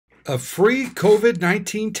A free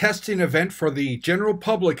COVID-19 testing event for the general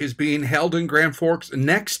public is being held in Grand Forks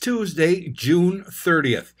next Tuesday, June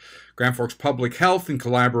 30th. Grand Forks Public Health, in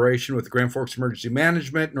collaboration with Grand Forks Emergency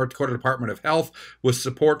Management, North Dakota Department of Health, with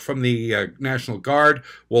support from the National Guard,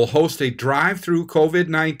 will host a drive-through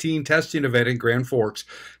COVID-19 testing event in Grand Forks.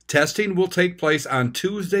 Testing will take place on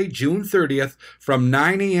Tuesday, June 30th from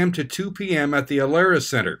 9 a.m. to 2 p.m. at the Alerus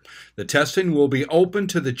Center. The testing will be open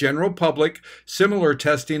to the general public. Similar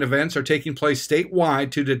testing events are taking place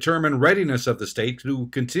statewide to determine readiness of the state to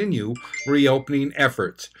continue reopening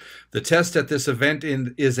efforts. The test at this event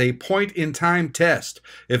is a point-in-time test.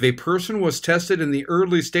 If a person was tested in the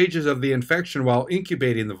early stages of the infection while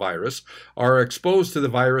incubating the virus or exposed to the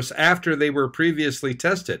virus after they were previously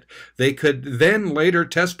tested, they could then later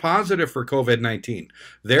test positive for COVID-19.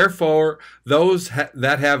 Therefore, those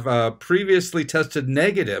that have previously tested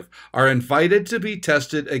negative are invited to be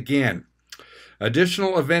tested again.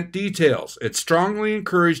 Additional event details. It's strongly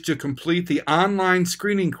encouraged to complete the online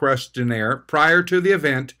screening questionnaire prior to the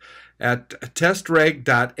event at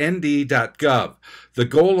testreg.nd.gov. The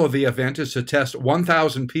goal of the event is to test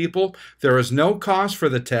 1,000 people. There is no cost for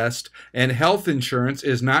the test, and health insurance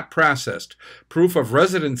is not processed. Proof of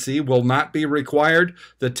residency will not be required.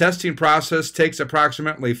 The testing process takes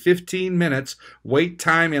approximately 15 minutes. Wait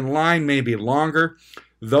time in line may be longer.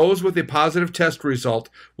 Those with a positive test result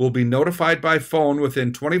will be notified by phone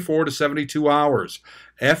within 24 to 72 hours.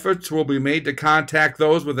 Efforts will be made to contact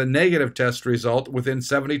those with a negative test result within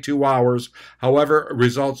 72 hours. However,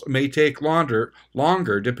 results may take longer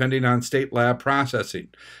depending on state lab processing.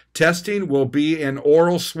 Testing will be an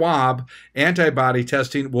oral swab. Antibody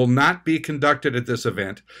testing will not be conducted at this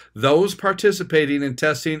event. Those participating in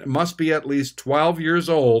testing must be at least 12 years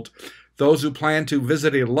old. Those who plan to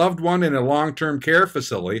visit a loved one in a long-term care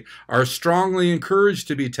facility are strongly encouraged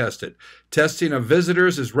to be tested. Testing of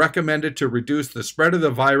visitors is recommended to reduce the spread of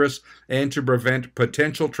the virus and to prevent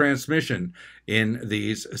potential transmission in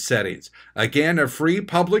these settings. Again, a free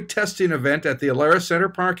public testing event at the Alerus Center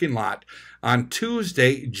parking lot on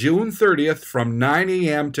Tuesday, June 30th from 9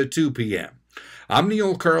 a.m. to 2 p.m. I'm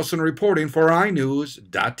Neil Carlson reporting for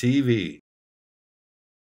iNewZ.TV.